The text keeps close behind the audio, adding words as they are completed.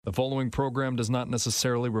The following program does not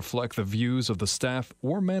necessarily reflect the views of the staff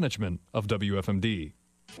or management of WFMD.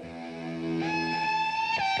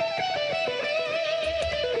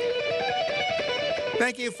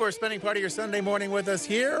 Thank you for spending part of your Sunday morning with us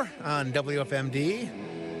here on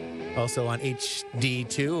WFMD, also on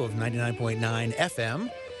HD2 of 99.9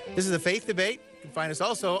 FM. This is the Faith Debate. You can find us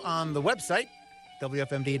also on the website,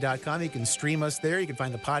 WFMD.com. You can stream us there. You can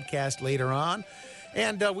find the podcast later on.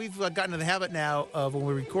 And we've gotten in the habit now of when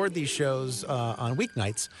we record these shows on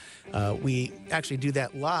weeknights, we actually do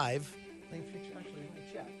that live.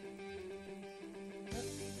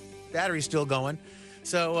 Battery's still going.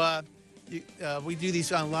 So we do these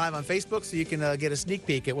live on Facebook, so you can get a sneak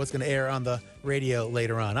peek at what's going to air on the radio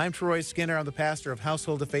later on. I'm Troy Skinner. I'm the pastor of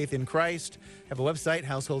Household of Faith in Christ. I have a website,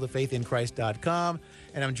 householdoffaithinchrist.com.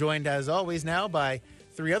 And I'm joined, as always, now by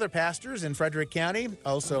three other pastors in Frederick County,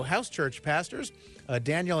 also house church pastors,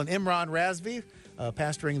 Daniel and Imran Razvi,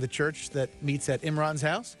 pastoring the church that meets at Imran's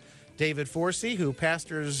house, David Forsey, who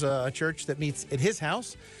pastors a church that meets at his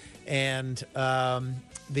house, and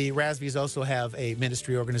the Razvis also have a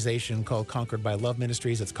ministry organization called Conquered by Love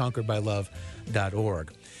Ministries. It's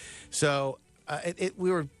conqueredbylove.org. So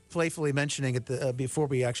we were playfully mentioning it before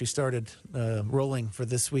we actually started rolling for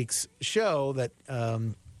this week's show that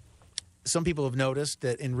some people have noticed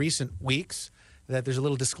that in recent weeks that there's a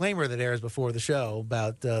little disclaimer that airs before the show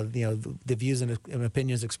about the views and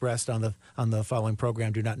opinions expressed on the following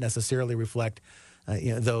program do not necessarily reflect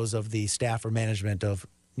those of the staff or management of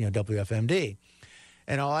WFMD.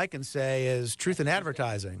 And all I can say is truth in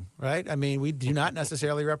advertising, right? I mean, we do not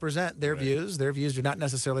necessarily represent their views. Their views do not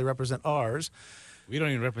necessarily represent ours. We don't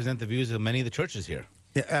even represent the views of many of the churches here.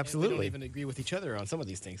 Yeah, absolutely. And we don't even agree with each other on some of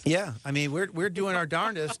these things. Yeah, I mean, we're doing our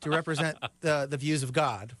darndest to represent the views of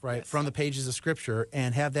God, right, yes, from the pages of Scripture,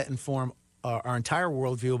 and have that inform our entire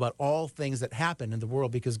worldview about all things that happen in the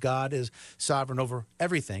world, because God is sovereign over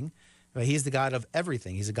everything. Right? He's the God of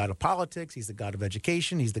everything. He's the God of politics. He's the God of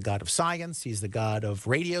education. He's the God of science. He's the God of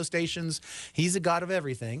radio stations. He's the God of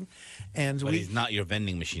everything. But he's not your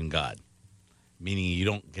vending machine God, meaning you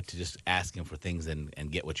don't get to just ask him for things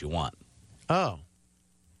and get what you want. Oh.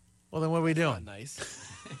 Well, then what are we doing? Nice.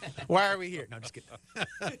 Why are we here? No, I'm just kidding.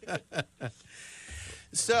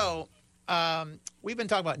 So, we've been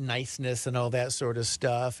talking about niceness and all that sort of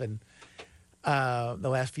stuff and the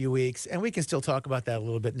last few weeks, and we can still talk about that a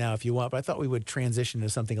little bit now if you want, but I thought we would transition to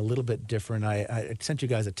something a little bit different. I sent you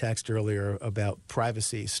guys a text earlier about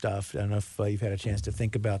privacy stuff. I don't know if you've had a chance to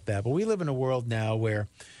think about that, but we live in a world now where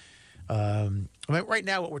right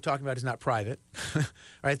now what we're talking about is not private,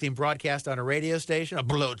 right? Being broadcast on a radio station, a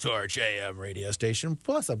Blowtorch AM radio station,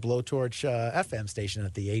 plus a Blowtorch FM station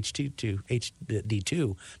at the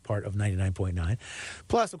HD2 part of 99.9.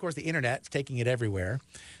 Plus, of course, the Internet, taking it everywhere.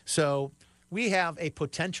 So we have a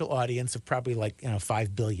potential audience of probably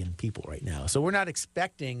 5 billion people right now. So we're not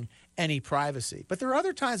expecting any privacy. But there are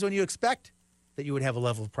other times when you expect that you would have a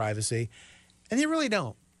level of privacy, and you really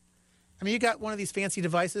don't. I mean, you got one of these fancy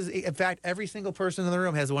devices. In fact, every single person in the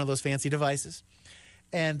room has one of those fancy devices.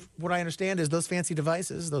 And what I understand is those fancy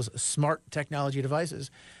devices, those smart technology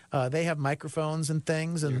devices, they have microphones and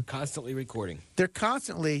things. And you're constantly recording. They're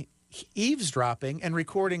constantly eavesdropping and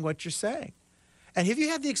recording what you're saying. And have you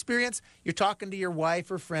had the experience, you're talking to your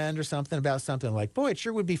wife or friend or something about something like, boy, it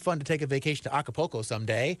sure would be fun to take a vacation to Acapulco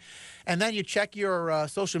someday. And then you check your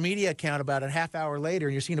social media account about a half hour later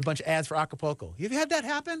and you're seeing a bunch of ads for Acapulco. Have you had that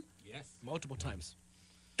happen? Yes, multiple times.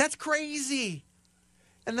 That's crazy.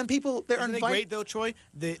 And then people, they're Isn't it great, though, Troy?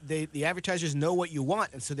 The advertisers know what you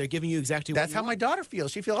want, and so they're giving you exactly what you want. That's how my daughter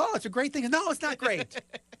feels. She feels, oh, it's a great thing. No, it's not great.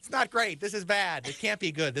 It's not great. This is bad. It can't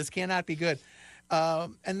be good. This cannot be good.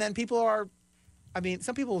 And then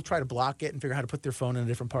some people will try to block it and figure out how to put their phone in a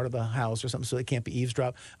different part of the house or something so it can't be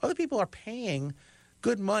eavesdropped. Other people are paying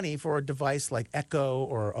good money for a device like Echo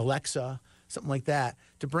or Alexa, something like that,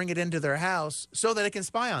 to bring it into their house so that it can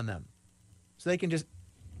spy on them. So they can just,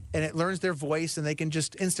 and it learns their voice and they can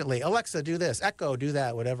just instantly, Alexa, do this, Echo, do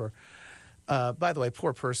that, whatever. By the way,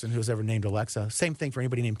 poor person who's ever named Alexa. Same thing for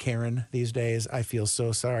anybody named Karen these days. I feel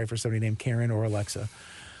so sorry for somebody named Karen or Alexa.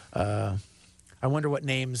 I wonder what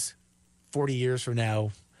names 40 years from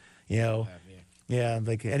now,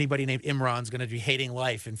 like anybody named Imran's going to be hating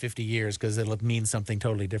life in 50 years because it'll mean something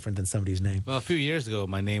totally different than somebody's name. Well, a few years ago,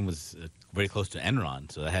 my name was very close to Enron,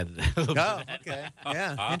 so I had Oh, okay.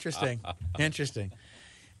 Yeah, interesting.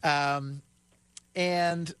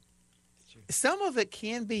 And some of it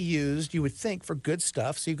can be used, you would think, for good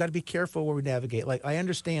stuff, so you've got to be careful where we navigate. Like, I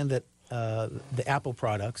understand that the Apple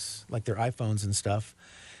products, like their iPhones and stuff,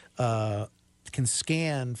 can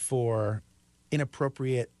scan for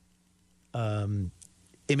inappropriate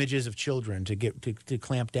images of children to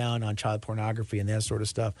clamp down on child pornography and that sort of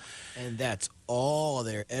stuff. And that's all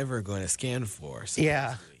they're ever going to scan for.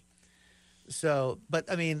 Yeah. supposedly. So,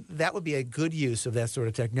 but I mean, that would be a good use of that sort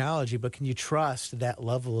of technology. But can you trust that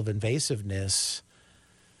level of invasiveness?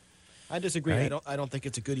 I disagree. Right. I don't think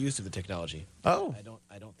it's a good use of the technology. Oh,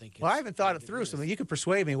 I don't think. well, I it's haven't thought a it good through. use. So you could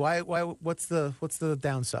persuade me. Why? What's the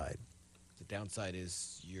downside? The downside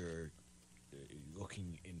is you're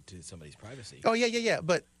looking into somebody's privacy. Oh yeah.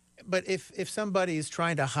 But if somebody's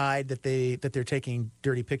trying to hide that they're taking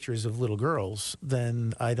dirty pictures of little girls,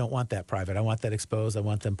 then I don't want that private. I want that exposed. I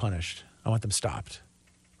want them punished. I want them stopped.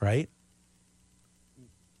 Right?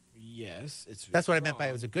 Yes, That's what I meant by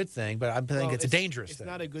it was a good thing, but I'm saying it's a dangerous It's thing.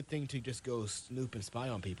 not a good thing to just go snoop and spy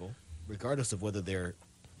on people, regardless of whether they're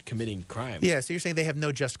committing crime. Yeah, so you're saying they have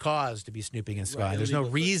no just cause to be snooping and spying. Right, There's no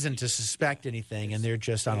illegal reason to suspect anything, and they're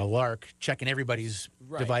just on a lark checking everybody's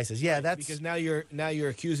Right. devices. Yeah, Right, that's because now you're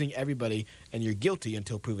accusing everybody, and you're guilty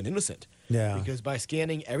until proven innocent. Yeah. Because by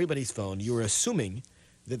scanning everybody's phone, you're assuming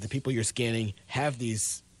that the people you're scanning have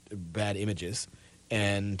these bad images,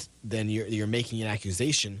 and then you're making an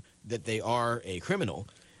accusation that they are a criminal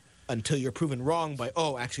until you're proven wrong by,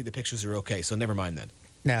 oh, actually the pictures are okay, so never mind then.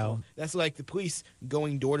 now. That's like the police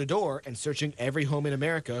going door to door and searching every home in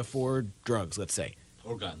America for drugs, let's say,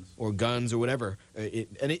 Or guns. or guns or whatever.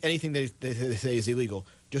 Anything they say is illegal.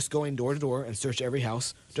 Just going door to door and search every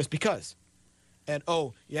house just because. And,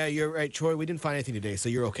 oh, yeah, you're right, Troy, we didn't find anything today, so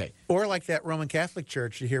you're okay. Or like that Roman Catholic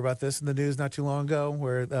Church. You hear about this in the news not too long ago,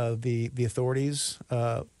 where the authorities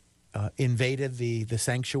invaded the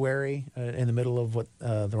sanctuary in the middle of what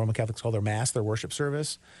the Roman Catholics call their mass, their worship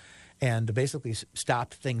service, and basically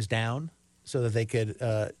stopped things down so that they could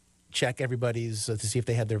check everybody's to see if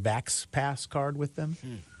they had their Vax Pass card with them.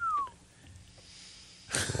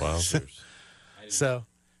 Wowzers.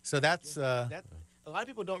 So that's That a lot of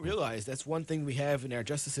people don't realize that's one thing we have in our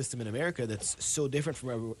justice system in America that's so different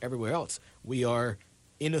from everywhere else. We are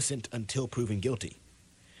innocent until proven guilty.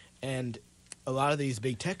 And a lot of these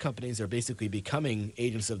big tech companies are basically becoming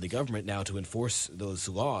agents of the government now to enforce those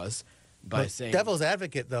laws by but saying devil's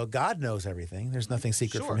advocate, though. God knows everything. There's nothing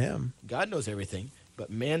secret Sure. from him. God knows everything,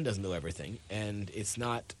 but man doesn't know everything, and it's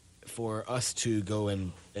not for us to go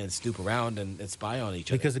and snoop around and spy on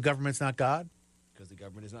each Because other the government's not God. because the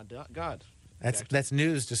government is not God. That's Exactly. that's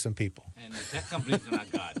news to some people. And the tech companies are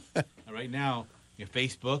not God. Right now, your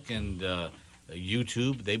Facebook and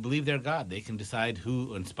YouTube, they believe they're God. They can decide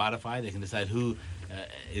who, on Spotify, they can decide who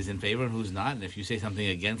is in favor and who's not. And if you say something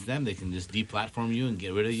against them, they can just deplatform you and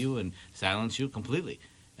get rid of you and silence you completely.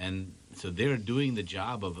 And so they're doing the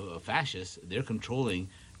job of a fascist. They're controlling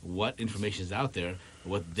what information is out there,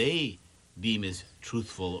 what they deem is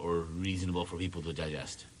truthful or reasonable for people to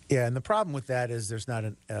digest. Yeah, and the problem with that is there's not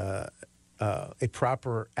a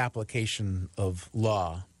proper application of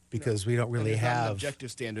law because we don't And really there's not an have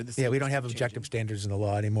objective standard. The Yeah, we standards don't have keep objective changing. standards in the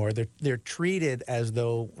law anymore. They're treated as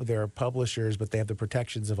though they're publishers, but they have the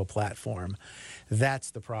protections of a platform. That's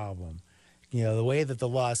the problem. You know, the way that the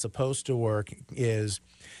law is supposed to work is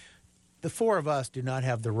the four of us do not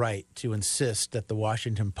have the right to insist that the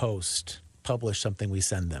Washington Post publish something we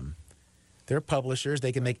send them. They're publishers.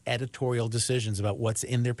 They can make editorial decisions about what's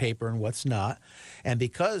in their paper and what's not. And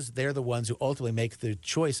because they're the ones who ultimately make the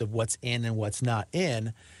choice of what's in and what's not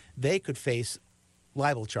in, they could face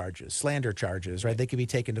libel charges, slander charges, right? They could be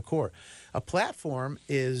taken to court. A platform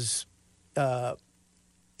is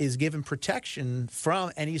given protection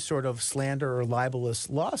from any sort of slander or libelous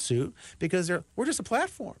lawsuit because we're just a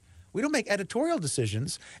platform. We don't make editorial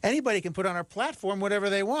decisions. Anybody can put on our platform whatever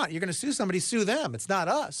they want. You're going to sue somebody, sue them. It's not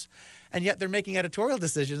us. And yet they're making editorial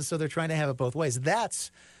decisions, so they're trying to have it both ways.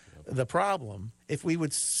 That's the problem. If we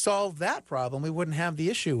would solve that problem, we wouldn't have the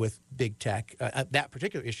issue with big tech, that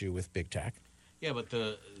particular issue with big tech. Yeah, but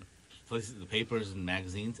the places, the papers and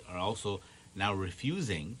magazines are also now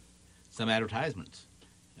refusing some advertisements.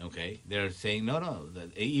 Okay, they're saying no,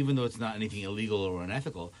 that even though it's not anything illegal or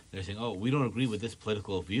unethical, they're saying, oh, we don't agree with this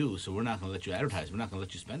political view, so we're not going to let you advertise. We're not going to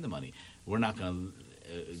let you spend the money. We're not going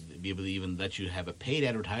to be able to even let you have a paid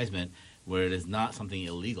advertisement where it is not something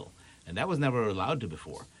illegal, and that was never allowed to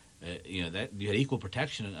before. That you had equal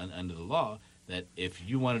protection under the law that if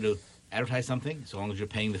you wanted to advertise something, so long as you're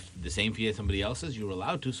paying the same fee as somebody else's, you're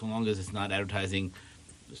allowed to, so long as it's not advertising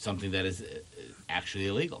something that is actually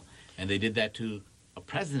illegal. And they did that to a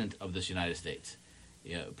president of this United States.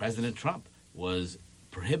 President Trump was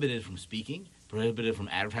prohibited from speaking, prohibited from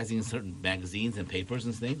advertising in certain magazines and papers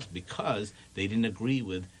and things because they didn't agree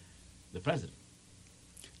with the president.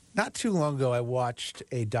 Not too long ago, I watched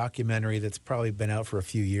a documentary that's probably been out for a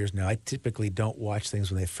few years now. I typically don't watch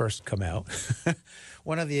things when they first come out.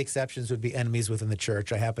 One of the exceptions would be Enemies Within the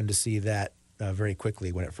Church. I happened to see that very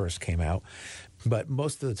quickly when it first came out. But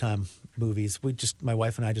most of the time, movies, my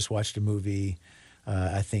wife and I just watched a movie.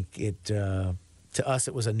 I think to us,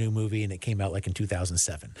 it was a new movie, and it came out like in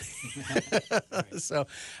 2007. So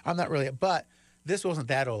I'm not really, but this wasn't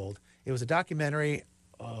that old. It was a documentary.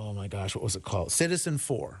 Oh my gosh, what was it called? Citizen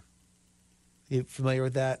 4. You familiar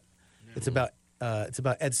with that? No. It's about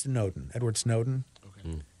Edward Snowden.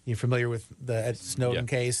 Okay. You familiar with the Ed Snowden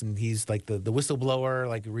case? And he's like the whistleblower,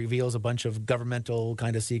 like reveals a bunch of governmental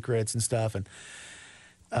kind of secrets and stuff. And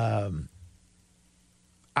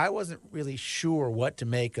I wasn't really sure what to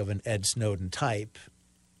make of an Ed Snowden type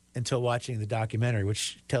until watching the documentary,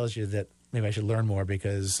 which tells you that maybe I should learn more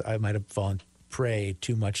because I might have fallen prey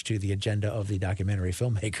too much to the agenda of the documentary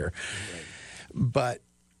filmmaker. Right. But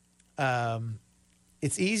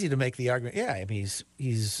it's easy to make the argument, I mean,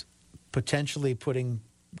 he's potentially putting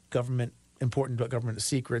important government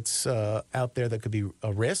secrets out there that could be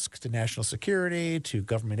a risk to national security, to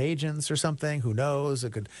government agents or something. Who knows?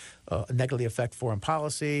 It could negatively affect foreign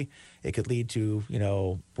policy. It could lead to,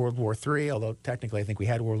 World War III, although technically I think we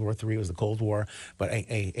had World War III. It was the Cold War, but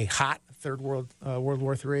a hot World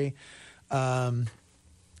War III. And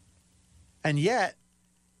yet,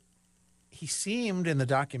 he seemed in the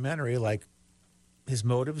documentary like his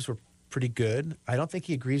motives were pretty good. I don't think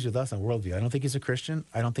he agrees with us on worldview. I don't think he's a Christian.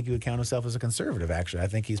 I don't think he would count himself as a conservative, actually. I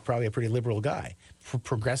think he's probably a pretty liberal guy,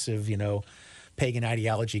 progressive, pagan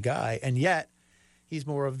ideology guy. And yet, he's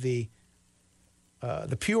more of the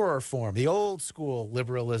purer form, the old school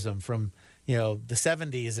liberalism from the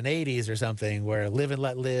 70s and 80s or something, where live and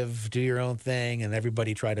let live, do your own thing, and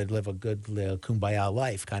everybody try to live a good kumbaya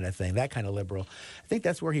life kind of thing, that kind of liberal. I think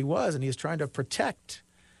that's where he was, and he was trying to protect.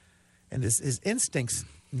 And his instincts,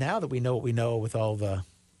 now that we know what we know with all the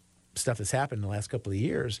stuff that's happened in the last couple of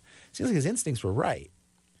years, it seems like his instincts were right.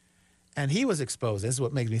 And he was exposed. This is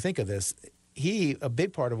what makes me think of this. A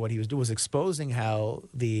big part of what he was doing was exposing how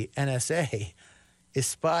the NSA is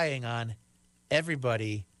spying on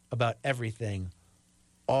everybody about everything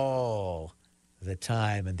all the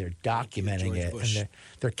time, and they're documenting it, and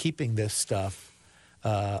they're keeping this stuff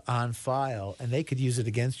on file, and they could use it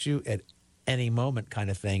against you at any moment kind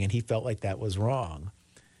of thing, and he felt like that was wrong.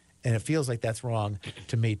 And it feels like that's wrong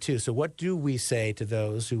to me, too. So what do we say to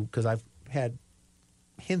those who, because I've had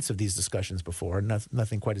hints of these discussions before,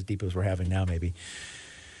 nothing quite as deep as we're having now maybe.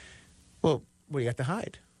 Well, what do you got to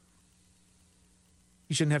hide?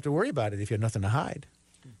 You shouldn't have to worry about it if you have nothing to hide.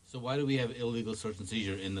 So why do we have illegal search and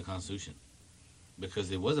seizure in the Constitution?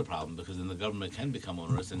 Because it was a problem, because then the government can become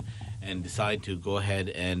onerous and decide to go ahead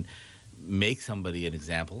and make somebody an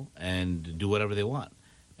example and do whatever they want.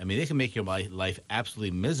 I mean, they can make your life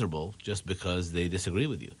absolutely miserable just because they disagree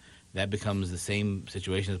with you. That becomes the same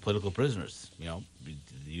situation as political prisoners.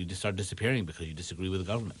 You just start disappearing because you disagree with the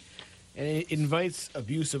government. And it invites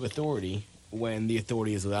abuse of authority when the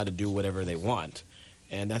authority is allowed to do whatever they want.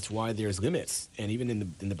 And that's why there's limits. And even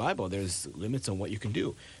in the Bible, there's limits on what you can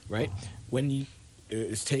do, right? When you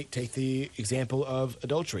take the example of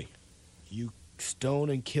adultery. You stone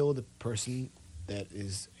and kill the person that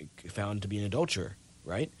is found to be an adulterer,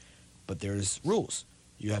 right? But there's rules.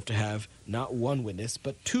 You have to have not one witness,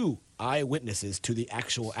 but 2 eyewitnesses to the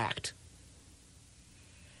actual act.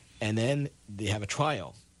 And then they have a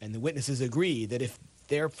trial. And the witnesses agree that if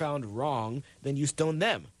they're found wrong, then you stone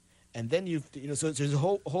them. And then so there's a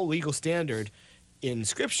whole legal standard in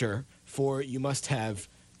Scripture for you must have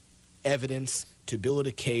evidence to build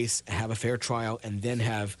a case, have a fair trial, and then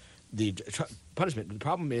have the punishment. The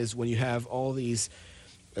problem is when you have all these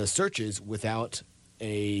searches without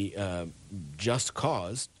a just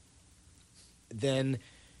cause, then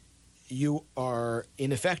you are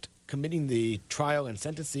in effect committing the trial and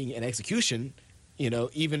sentencing and execution,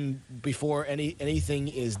 even before anything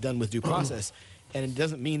is done with due process. And it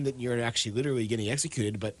doesn't mean that you're actually literally getting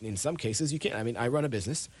executed, but in some cases you can. I mean, I run a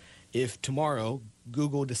business. If tomorrow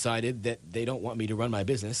Google decided that they don't want me to run my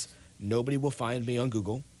business, nobody will find me on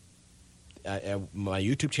Google. My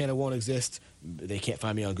YouTube channel won't exist. They can't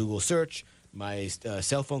find me on Google search. My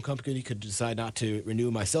cell phone company could decide not to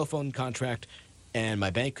renew my cell phone contract, and my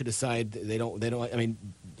bank could decide they don't. I mean,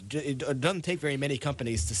 it doesn't take very many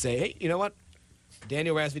companies to say, hey, you know what?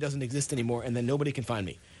 Daniel Rasby doesn't exist anymore, and then nobody can find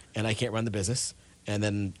me, and I can't run the business, and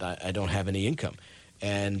then I don't have any income.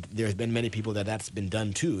 And there's been many people that's been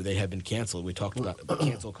done too. They have been canceled. We talked about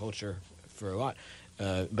cancel culture for a lot,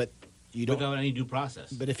 but you don't without any due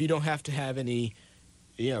process. But if you don't have to have any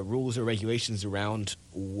rules or regulations around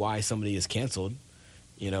why somebody is canceled,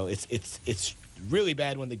 It's really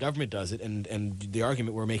bad when the government does it, and the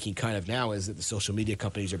argument we're making kind of now is that the social media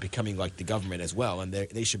companies are becoming like the government as well, and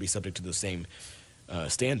they should be subject to those same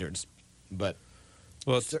standards. But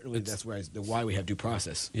certainly that's why we have due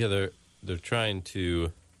process. Yeah, they're trying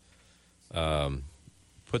to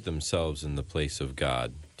put themselves in the place of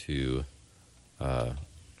God to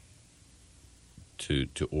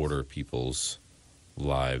order people's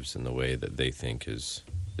lives in the way that they think is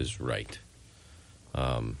right.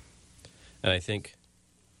 And I think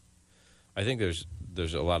there's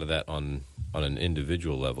a lot of that on an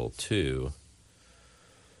individual level too.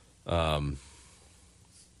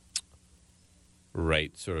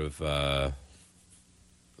 Right, sort of.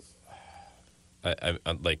 I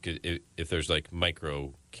like if there's like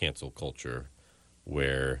micro cancel culture,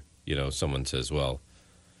 where someone says, "Well,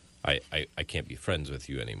 I can't be friends with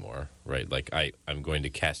you anymore," right? Like I'm going to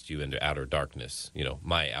cast you into outer darkness,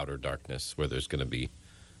 my outer darkness, where there's going to be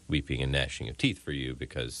weeping and gnashing of teeth for you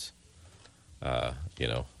because,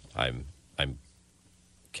 I'm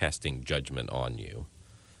casting judgment on you.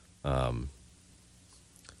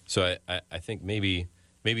 So I think maybe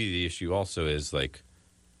the issue also is like,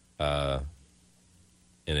 in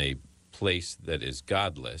a place that is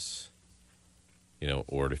godless,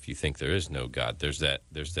 or if you think there is no God, there's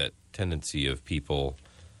that tendency of people,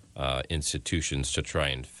 institutions to try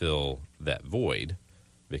and fill that void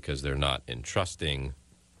because they're not entrusting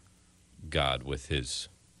God with his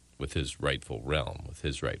rightful realm, with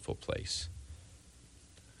his rightful place.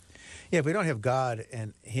 Yeah, if we don't have God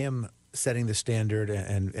and him setting the standard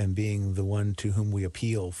and being the one to whom we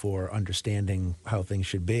appeal for understanding how things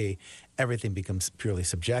should be, everything becomes purely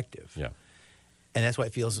subjective. Yeah. And that's why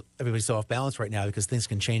it feels everybody's so off balance right now, because things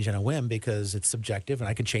can change on a whim because it's subjective and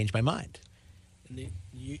I can change my mind. And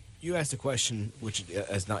you asked a question, which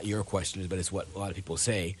is not your question, but it's what a lot of people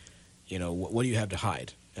say. What do you have to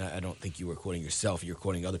hide? I don't think you were quoting yourself. You're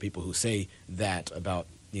quoting other people who say that about,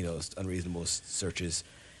 unreasonable searches.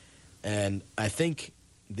 And I think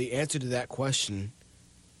the answer to that question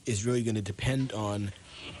is really going to depend on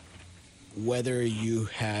whether you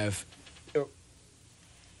have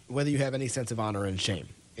any sense of honor and shame.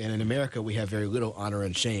 And in America, we have very little honor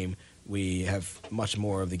and shame. We have much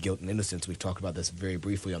more of the guilt and innocence. We've talked about this very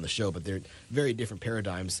briefly on the show, but they're very different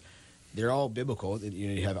paradigms. They're all biblical.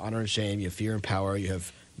 You have honor and shame, you have fear and power, you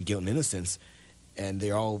have guilt and innocence, and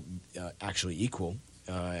they're all actually equal.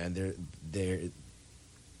 And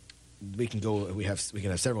we can have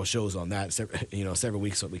several shows on that. Several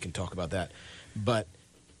weeks so we can talk about that. But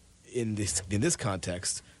in this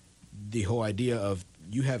context, the whole idea of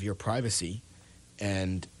you have your privacy,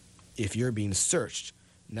 and if you're being searched,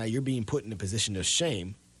 now you're being put in a position of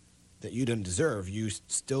shame that you don't deserve. You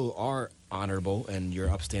still are honorable and you're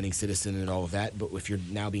an upstanding citizen and all of that, but if you're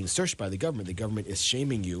now being searched by the government is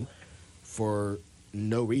shaming you for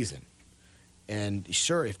no reason. And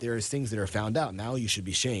sure, if there is things that are found out, now you should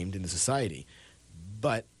be shamed in the society.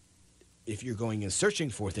 But if you're going and searching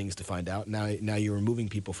for things to find out, now you're removing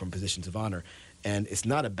people from positions of honor. And it's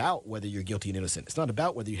not about whether you're guilty and innocent. It's not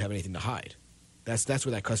about whether you have anything to hide. That's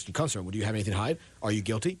where that question comes from. Do you have anything to hide? Are you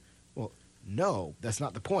guilty? Well, no, that's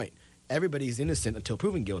not the point. Everybody's innocent until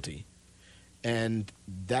proven guilty. And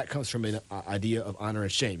that comes from an idea of honor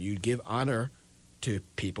and shame. You give honor to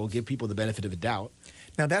people, give people the benefit of the doubt.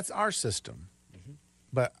 Now, that's our system.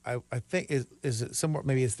 But I think, is it somewhere,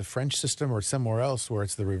 maybe it's the French system or somewhere else where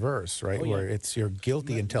it's the reverse, right? Oh, yeah. Where it's you're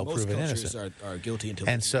guilty until proven innocent. Most cultures are guilty until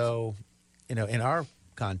And proven so, in our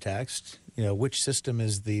context, which system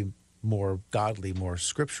is the more godly, more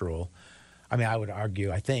scriptural? I mean, I would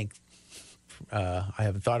argue, I think, I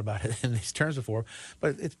haven't thought about it in these terms before,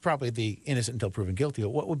 but it's probably the innocent until proven guilty. But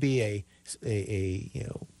what would be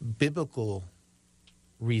a biblical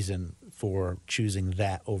reason for choosing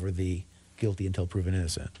that over the guilty until proven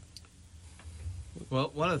innocent?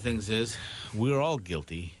 Well, one of the things is we're all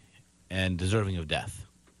guilty and deserving of death.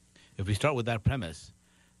 If we start with that premise,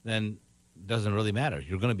 then it doesn't really matter.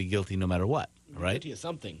 You're going to be guilty no matter what, right? Guilty of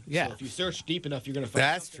something. Yeah. So if you search deep enough, you're going to find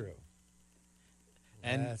That's something. true.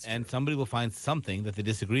 And somebody will find something that they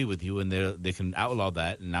disagree with you, and they can outlaw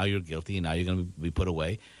that, and now you're guilty, and now you're going to be put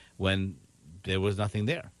away when there was nothing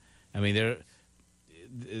there. I mean,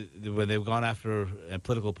 when they've gone after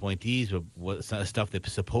political appointees or stuff they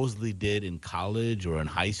supposedly did in college or in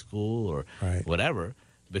high school or Right. whatever,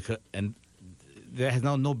 and that has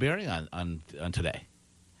no bearing on today.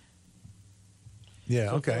 Yeah,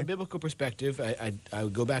 So okay. From a biblical perspective, I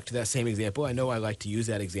would go back to that same example. I know I like to use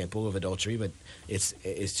that example of adultery, but it's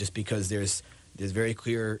just because there's very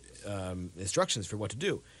clear instructions for what to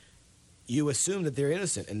do. You assume that they're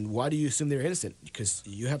innocent, and why do you assume they're innocent? Because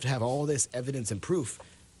you have to have all this evidence and proof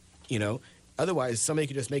Otherwise, somebody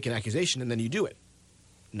could just make an accusation and then you do it.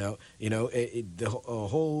 No, the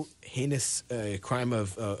whole heinous crime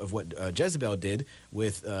of what Jezebel did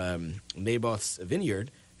with Naboth's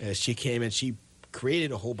vineyard. She came and she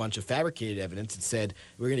created a whole bunch of fabricated evidence and said,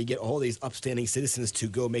 we're going to get all these upstanding citizens to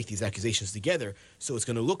go make these accusations together, so it's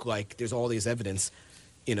going to look like there's all this evidence,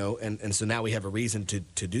 and so now we have a reason to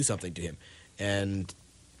do something to him. And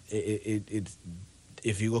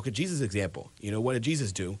if you look at Jesus' example, what did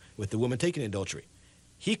Jesus do with the woman taken in adultery?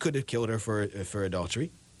 He could have killed her for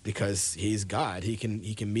adultery because he's God. He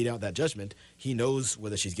can mete out that judgment. He knows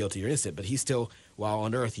whether she's guilty or innocent, but he still, while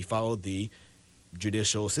on earth, he followed the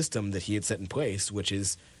judicial system that he had set in place, which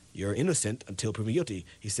is you're innocent until proven guilty.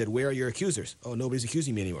 He said, where are your accusers? Oh, nobody's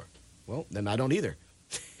accusing me anymore. Well, then I don't either.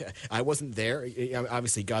 I wasn't there.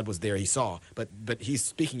 Obviously, God was there. He saw. But he's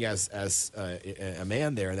speaking as a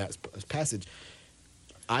man there in that passage.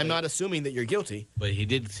 I'm not assuming that you're guilty. But he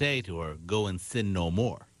did say to her, go and sin no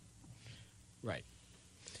more. Right.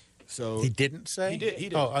 So he didn't say? He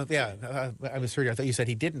did. Oh, yeah. I was sorry. I thought you said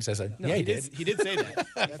he didn't say that. No, yeah, he did. He did say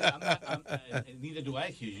that. Neither do I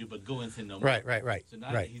accuse you, but go and sin no more. Right. So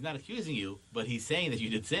he's not accusing you, but he's saying that you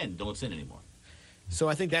did sin. Don't sin anymore. So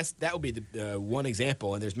I think that would be the one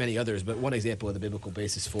example, and there's many others, but one example of the biblical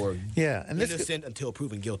basis for innocent until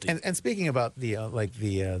proven guilty. And speaking about the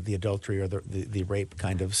the adultery or the rape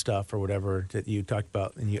kind of stuff or whatever that you talked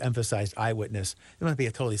about, and you emphasized eyewitness, it might be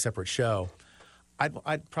a totally separate show.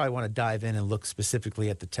 I'd probably want to dive in and look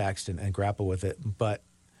specifically at the text and grapple with it, but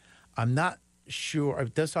I'm not sure.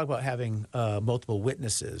 It does talk about having multiple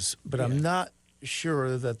witnesses, but I'm not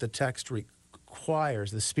sure that the text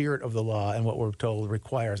requires, the spirit of the law and what we're told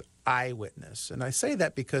requires eyewitness. And I say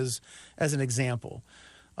that because, as an example,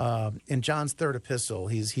 in John's third epistle,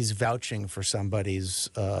 he's vouching for somebody's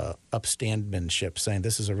upstandmanship, saying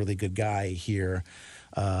this is a really good guy here.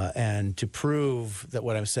 And to prove that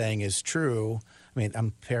what I'm saying is true, I mean,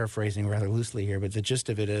 I'm paraphrasing rather loosely here, but the gist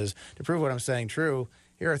of it is, to prove what I'm saying true,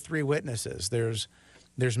 here are three witnesses. There's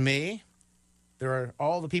me. There are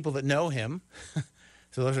all the people that know him.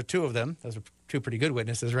 So those are two of them. Those are two pretty good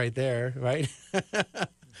witnesses right there, right?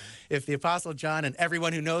 If the Apostle John and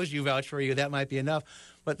everyone who knows you vouch for you, that might be enough.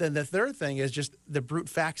 But then the third thing is just the brute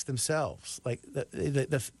facts themselves. Like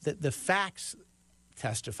the facts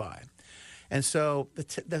testify. And so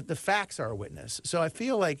the facts are a witness. So I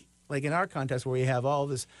feel like in our context where we have all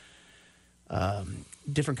this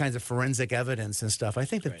different kinds of forensic evidence and stuff, I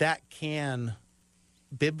think that can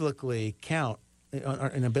biblically count,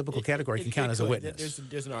 in a biblical category, can count as a witness.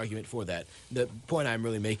 There's an argument for that. The point I'm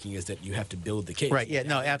really making is that you have to build the case. Right, yeah,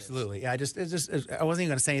 no, absolutely. Yeah, I wasn't even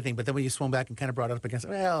going to say anything, but then when you swung back and kind of brought it up again,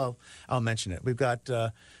 well, I'll mention it. We've got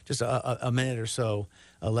just a minute or so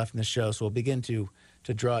left in the show, so we'll begin to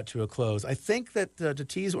draw it to a close. I think that to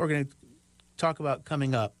tease what we're going to talk about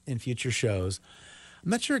coming up in future shows, I'm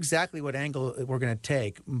not sure exactly what angle we're going to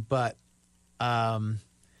take, but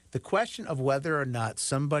the question of whether or not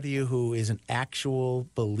somebody who is an actual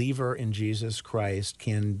believer in Jesus Christ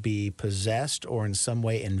can be possessed or in some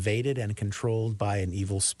way invaded and controlled by an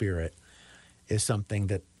evil spirit is something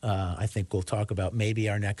that I think we'll talk about maybe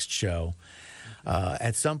our next show.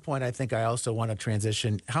 At some point, I think I also want to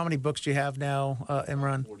transition. How many books do you have now,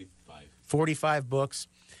 Imran? 45. 45 books.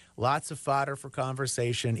 Lots of fodder for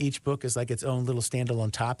conversation. Each book is like its own little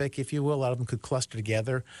standalone topic, if you will. A lot of them could cluster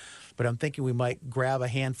together. But I'm thinking we might grab a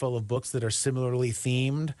handful of books that are similarly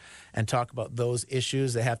themed and talk about those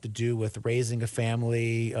issues that have to do with raising a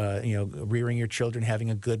family, rearing your children, having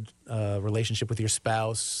a good relationship with your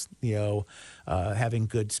spouse, having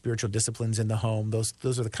good spiritual disciplines in the home.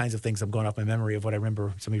 Those are the kinds of things I'm going off my memory of what I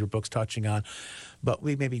remember some of your books touching on. But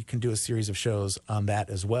we maybe can do a series of shows on that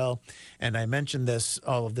as well. And I mentioned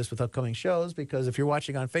all of this with upcoming shows because if you're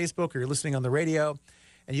watching on Facebook or you're listening on the radio,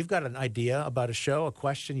 and you've got an idea about a show, a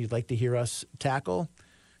question you'd like to hear us tackle,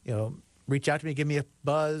 reach out to me, give me a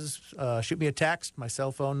buzz, shoot me a text. My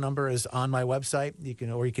cell phone number is on my website. You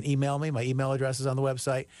can email me. My email address is on the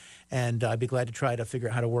website, and I'd be glad to try to figure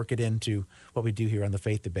out how to work it into what we do here on the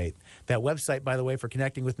Faith Debate. That website, by the way, for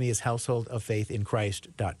connecting with me is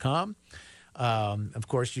householdoffaithinchrist.com. Of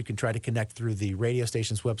course, you can try to connect through the radio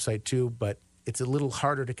station's website too, but it's a little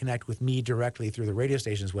harder to connect with me directly through the radio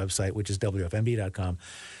station's website, which is WFMD.com.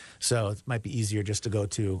 So it might be easier just to go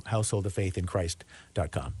to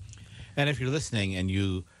householdoffaithinchrist.com. And if you're listening and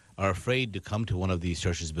you are afraid to come to one of these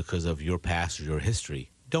churches because of your past or your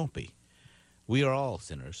history, don't be. We are all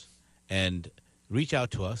sinners. And reach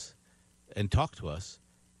out to us and talk to us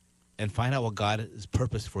and find out what God's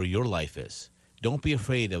purpose for your life is. Don't be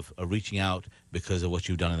afraid of reaching out because of what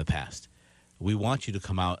you've done in the past. We want you to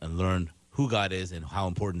come out and learn who who God is and how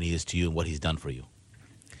important He is to you and what He's done for you.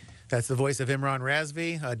 That's the voice of Imran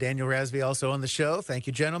Razvi. Daniel Razvi also on the show. Thank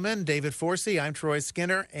you, gentlemen. David Forsey, I'm Troy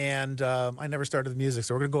Skinner, and I never started the music,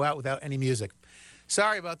 so we're going to go out without any music.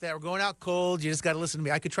 Sorry about that. We're going out cold. You just got to listen to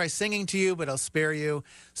me. I could try singing to you, but I'll spare you.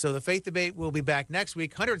 So the Faith Debate will be back next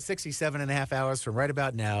week, 167 and a half hours from right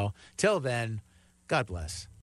about now. Till then, God bless.